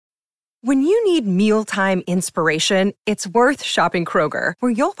When you need mealtime inspiration, it's worth shopping Kroger,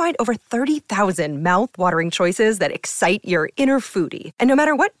 where you'll find over 30,000 mouth-watering choices that excite your inner foodie. And no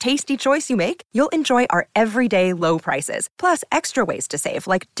matter what tasty choice you make, you'll enjoy our everyday low prices, plus extra ways to save,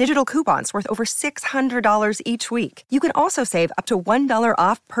 like digital coupons worth over $600 each week. You can also save up to $1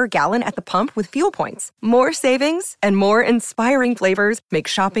 off per gallon at the pump with fuel points. More savings and more inspiring flavors make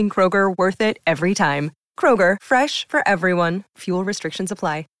shopping Kroger worth it every time. Kroger, fresh for everyone. Fuel restrictions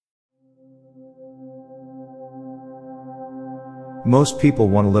apply. Most people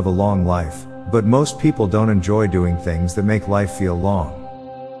want to live a long life, but most people don't enjoy doing things that make life feel long.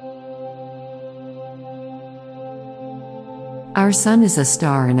 Our sun is a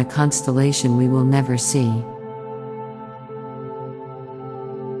star in a constellation we will never see.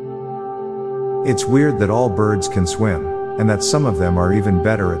 It's weird that all birds can swim, and that some of them are even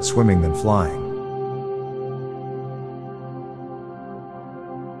better at swimming than flying.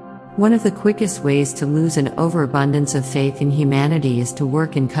 One of the quickest ways to lose an overabundance of faith in humanity is to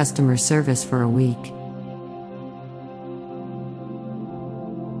work in customer service for a week.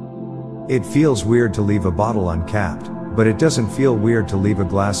 It feels weird to leave a bottle uncapped, but it doesn't feel weird to leave a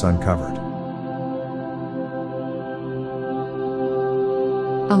glass uncovered.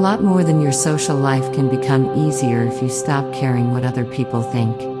 A lot more than your social life can become easier if you stop caring what other people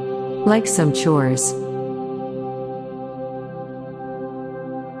think. Like some chores.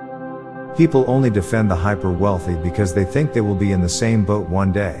 People only defend the hyper-wealthy because they think they will be in the same boat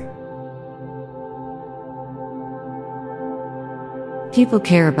one day. People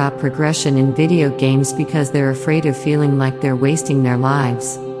care about progression in video games because they're afraid of feeling like they're wasting their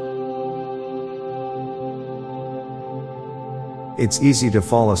lives. It's easy to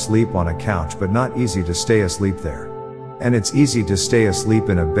fall asleep on a couch but not easy to stay asleep there. And it's easy to stay asleep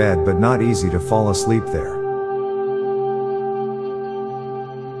in a bed but not easy to fall asleep there.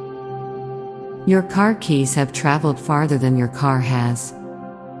 Your car keys have traveled farther than your car has.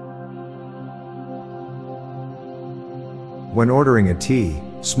 When ordering a tea,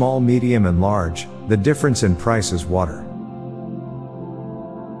 small, medium, and large, the difference in price is water.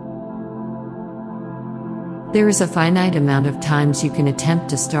 There is a finite amount of times you can attempt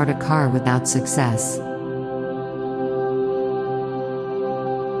to start a car without success.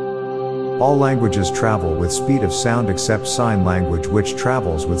 All languages travel with speed of sound except sign language, which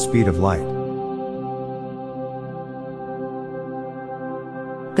travels with speed of light.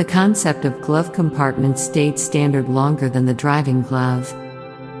 The concept of glove compartments stayed standard longer than the driving glove.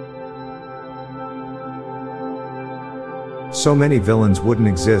 So many villains wouldn't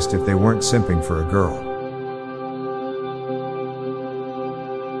exist if they weren't simping for a girl.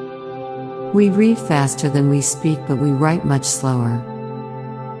 We read faster than we speak, but we write much slower.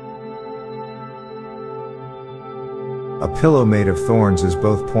 A pillow made of thorns is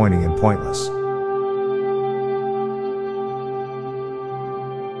both pointy and pointless.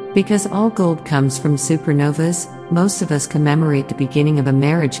 Because all gold comes from supernovas, most of us commemorate the beginning of a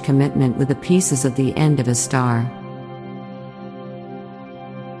marriage commitment with the pieces of the end of a star.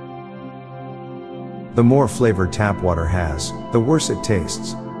 The more flavor tap water has, the worse it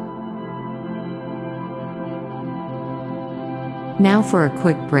tastes. Now for a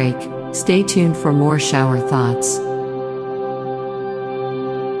quick break. Stay tuned for more shower thoughts.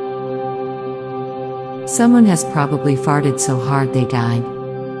 Someone has probably farted so hard they died.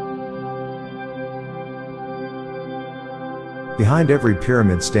 Behind every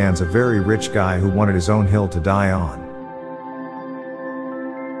pyramid stands a very rich guy who wanted his own hill to die on.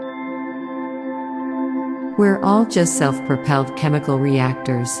 We're all just self-propelled chemical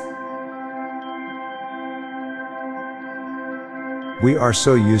reactors. We are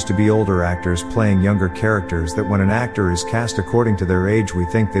so used to be older actors playing younger characters that when an actor is cast according to their age, we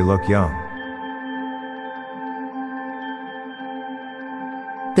think they look young.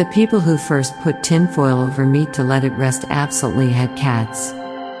 The people who first put tinfoil over meat to let it rest absolutely had cats.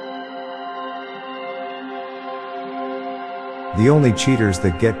 The only cheaters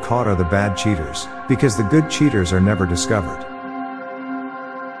that get caught are the bad cheaters, because the good cheaters are never discovered.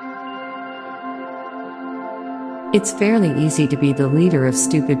 It's fairly easy to be the leader of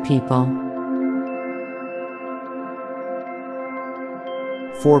stupid people.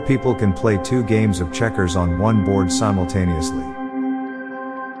 4 people can play 2 games of checkers on one board simultaneously.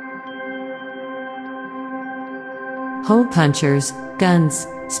 Hole punchers, guns,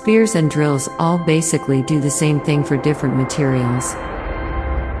 spears and drills all basically do the same thing for different materials.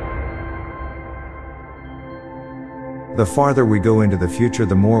 The farther we go into the future,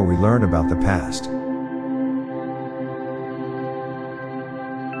 the more we learn about the past.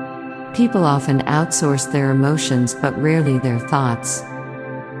 People often outsource their emotions but rarely their thoughts.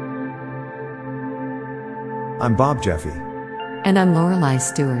 I'm Bob Jeffy. And I'm Lorelei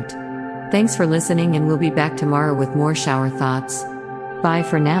Stewart. Thanks for listening, and we'll be back tomorrow with more shower thoughts. Bye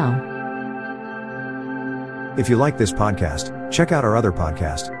for now. If you like this podcast, check out our other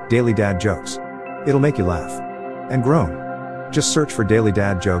podcast, Daily Dad Jokes. It'll make you laugh and groan. Just search for Daily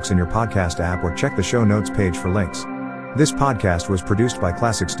Dad Jokes in your podcast app or check the show notes page for links. This podcast was produced by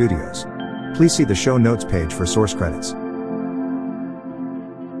Classic Studios. Please see the show notes page for source credits.